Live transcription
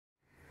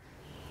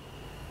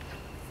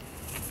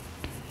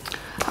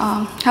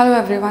Hello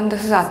everyone,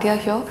 this is Atya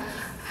here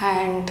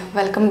and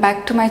welcome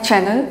back to my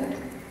channel.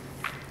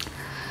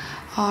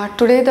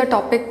 Today the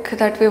topic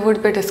that we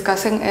would be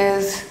discussing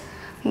is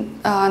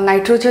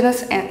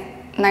nitrogenase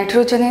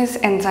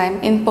enzyme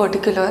in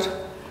particular,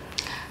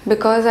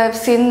 because I've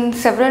seen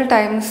several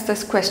times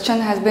this question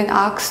has been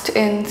asked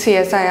in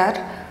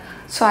CSIR.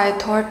 So I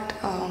thought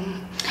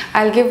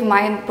I'll give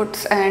my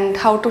inputs and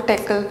how to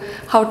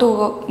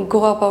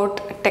go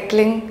about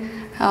tackling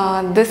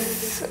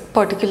this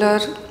particular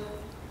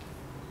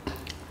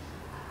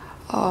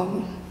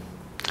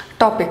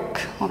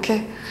topic.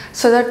 Okay,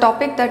 so the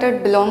topic that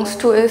it belongs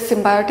to is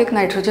symbiotic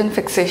nitrogen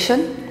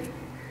fixation.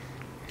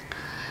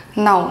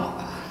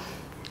 Now,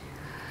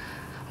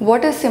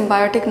 what is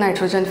symbiotic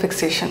nitrogen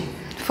fixation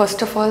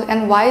first of all,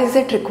 and why is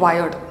it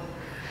required?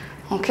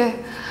 Okay,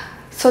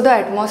 so the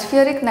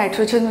atmospheric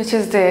nitrogen which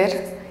is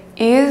there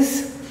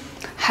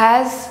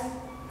has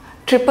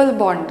triple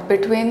bond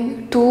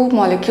between two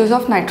molecules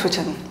of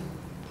nitrogen,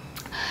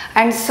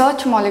 and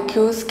such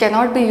molecules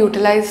cannot be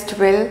utilized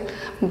well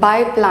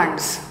by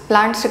plants.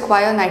 Plants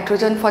require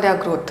nitrogen for their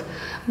growth,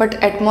 but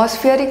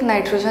atmospheric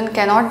nitrogen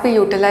cannot be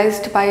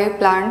utilized by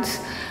plants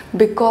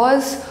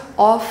because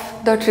of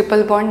the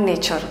triple bond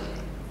nature,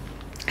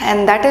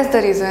 and that is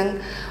the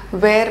reason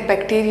where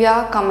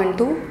bacteria come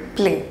into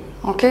play.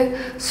 Okay,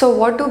 so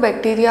what do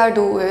bacteria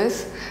do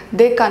is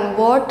they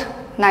convert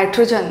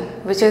nitrogen,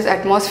 which is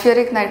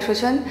atmospheric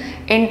nitrogen,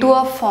 into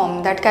a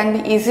form that can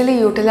be easily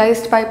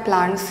utilized by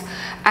plants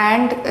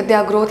and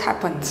their growth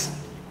happens.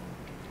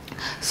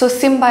 So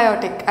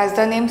symbiotic, as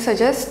the name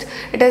suggests,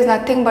 it is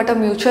nothing but a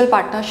mutual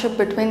partnership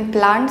between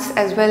plants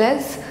as well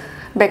as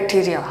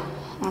bacteria.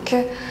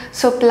 Okay,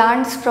 so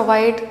plants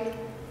provide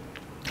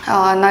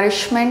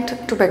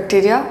nourishment to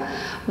bacteria,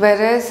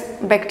 whereas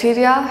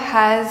bacteria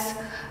has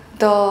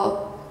the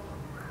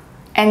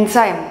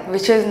enzyme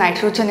which is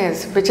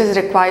nitrogenase, which is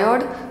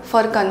required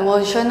for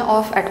conversion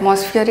of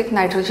atmospheric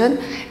nitrogen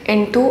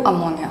into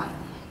ammonia.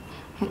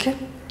 Okay,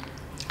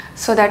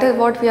 so that is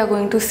what we are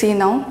going to see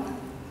now.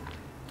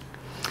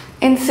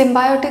 In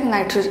symbiotic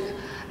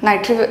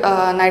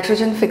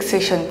nitrogen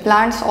fixation,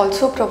 plants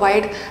also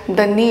provide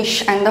the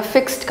niche and the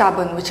fixed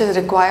carbon which is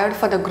required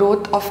for the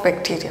growth of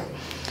bacteria,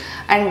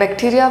 and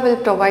bacteria will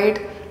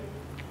provide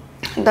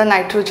the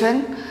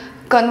nitrogen,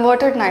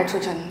 converted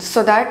nitrogen,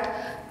 so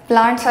that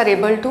plants are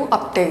able to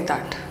uptake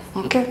that.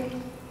 Okay,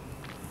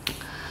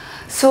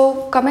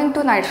 so coming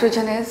to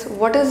nitrogenase,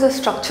 what is the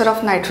structure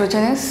of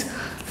nitrogenase?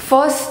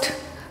 First,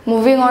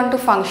 moving on to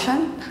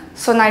function.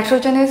 So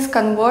nitrogenase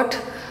convert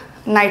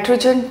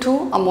nitrogen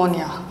to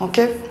ammonia.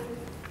 Okay,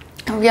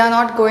 we are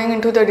not going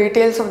into the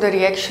details of the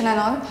reaction and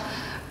all.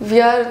 We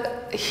are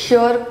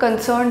here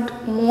concerned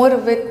more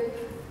with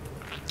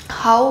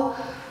how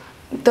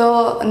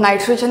the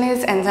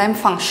nitrogenase enzyme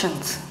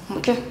functions.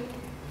 Okay,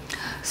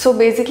 so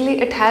basically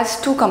it has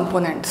two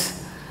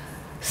components,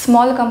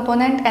 small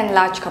component and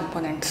large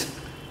components.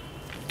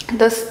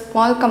 The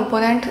small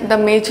component, the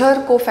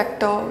major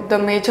cofactor, the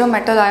major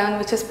metal ion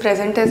which is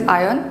present is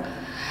iron.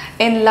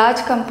 In large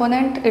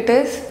component it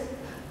is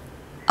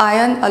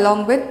iron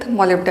along with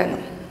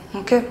molybdenum.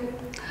 Okay,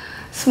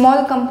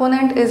 small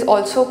component is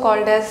also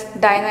called as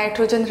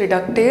dinitrogen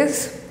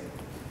reductase.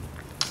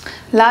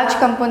 Large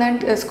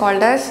component is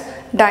called as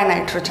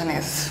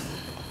dinitrogenase.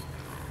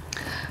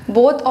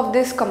 Both of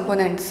these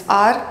components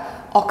are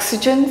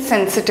oxygen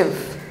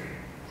sensitive.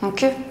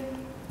 Okay,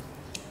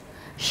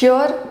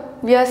 here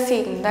we are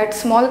seeing that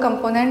small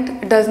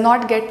component does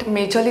not get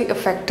majorly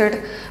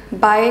affected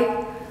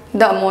by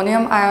the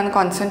ammonium ion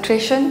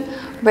concentration,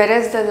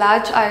 whereas the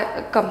large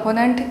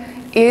component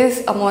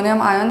is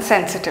ammonium ion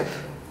sensitive.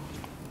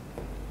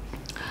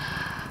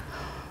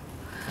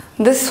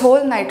 This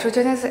whole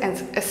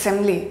nitrogenase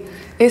assembly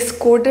is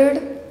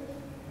coded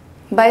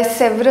by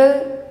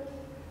several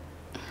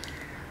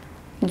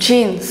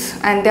genes,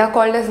 and they are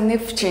called as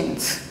NIF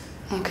genes.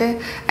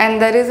 Okay,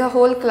 and there is a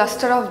whole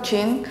cluster of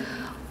genes,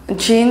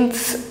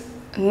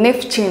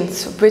 NIF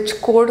genes, which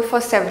code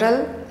for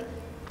several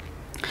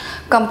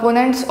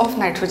components of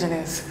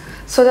nitrogenase.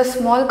 So the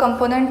small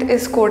component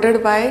is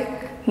coded by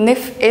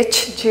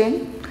NIF-H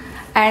gene,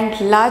 and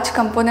large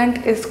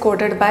component is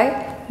coded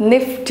by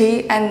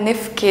NIF-D and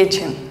NIF-K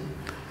gene.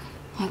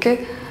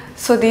 Okay,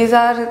 so these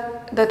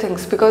are the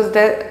things, because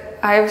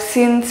I have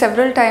seen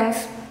several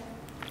times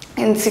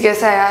in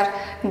CSIR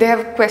they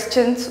have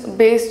questions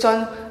based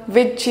on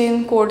which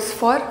gene codes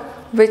for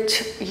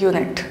which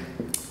unit.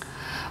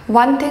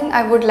 One thing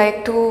I would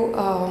like to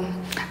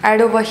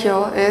add over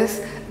here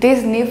is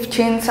these NIF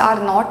genes are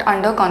not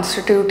under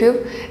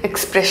constitutive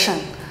expression.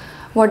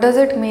 What does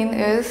it mean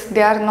is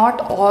they are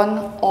not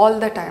on all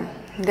the time.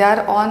 They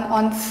are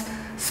on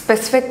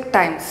specific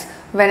times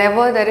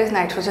whenever there is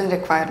nitrogen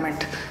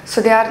requirement.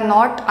 So they are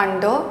not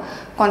under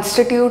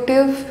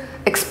constitutive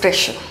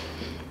expression.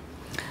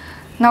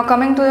 Now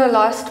coming to the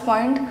last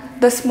point,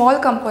 the small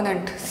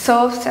component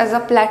serves as a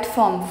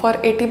platform for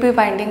ATP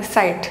binding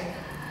site,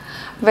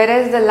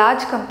 whereas the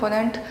large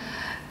component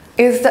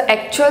is the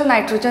actual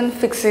nitrogen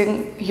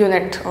fixing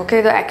unit.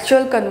 Okay, the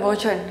actual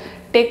conversion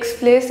takes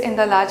place in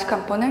the large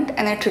component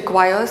and it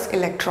requires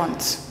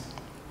electrons.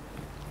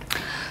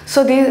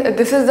 So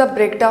this is the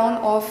breakdown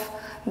of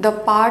the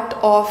part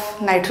of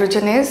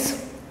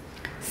nitrogenase.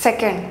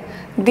 Second,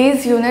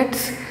 these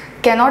units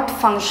cannot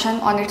function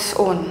on its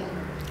own.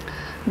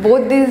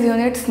 Both these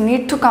units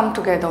need to come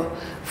together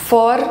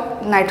for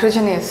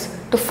nitrogenase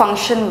to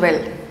function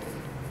well.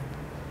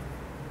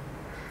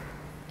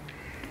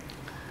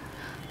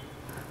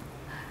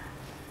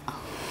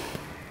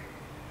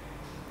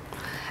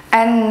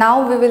 And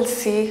now we will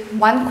see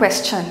one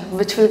question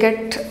which will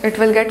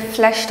get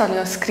flashed on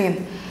your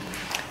screen,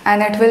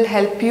 and it will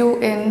help you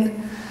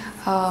in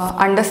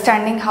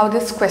understanding how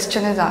this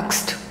question is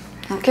asked.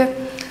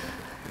 Okay.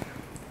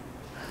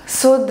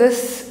 So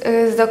this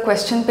is the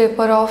question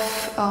paper of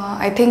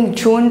I think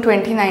June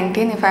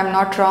 2019, if I am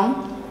not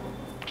wrong.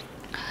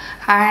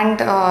 And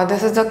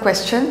this is the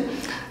question.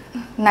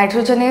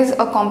 Nitrogenase,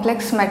 a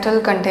complex metal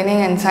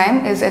containing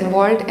enzyme, is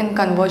involved in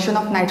conversion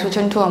of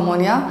nitrogen to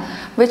ammonia.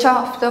 Which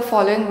of the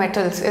following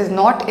metals is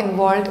not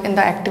involved in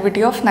the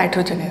activity of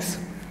nitrogenase?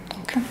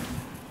 Okay.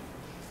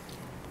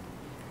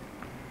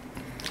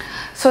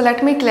 So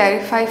let me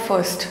clarify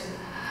first.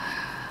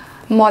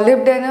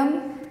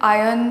 Molybdenum,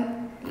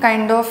 iron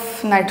kind of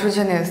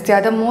nitrogenase, they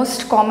are the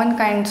most common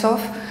kinds of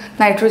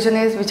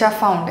nitrogenase which are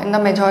found in the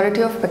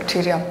majority of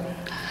bacteria.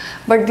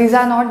 But these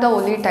are not the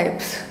only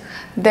types.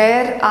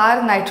 There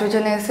are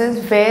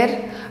nitrogenases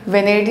where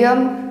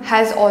vanadium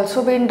has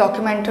also been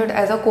documented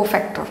as a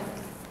cofactor.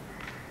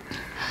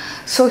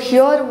 So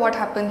here what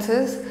happens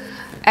is,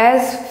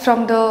 as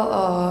from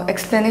the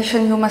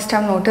explanation you must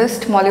have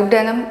noticed,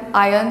 molybdenum,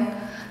 iron,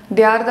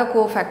 they are the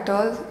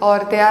cofactors,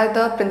 or they are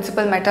the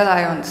principal metal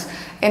ions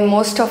in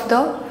most of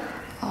the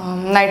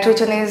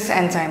nitrogenase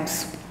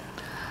enzymes.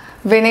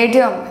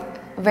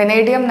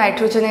 Vanadium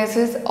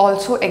nitrogenases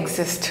also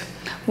exist.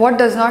 What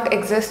does not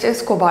exist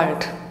is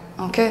cobalt.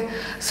 Okay,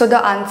 so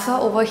the answer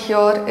over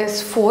here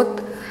is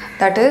fourth,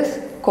 that is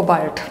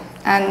cobalt.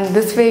 And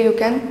this way you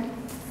can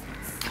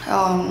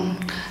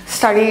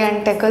study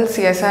and tackle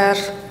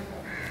CSIR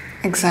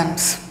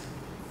exams.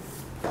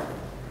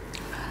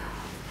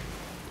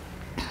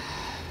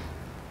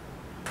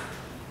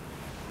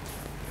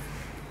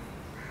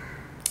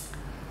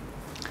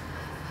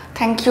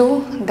 Thank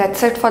you.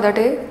 That's it for the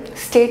day.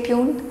 Stay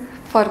tuned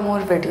for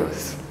more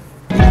videos.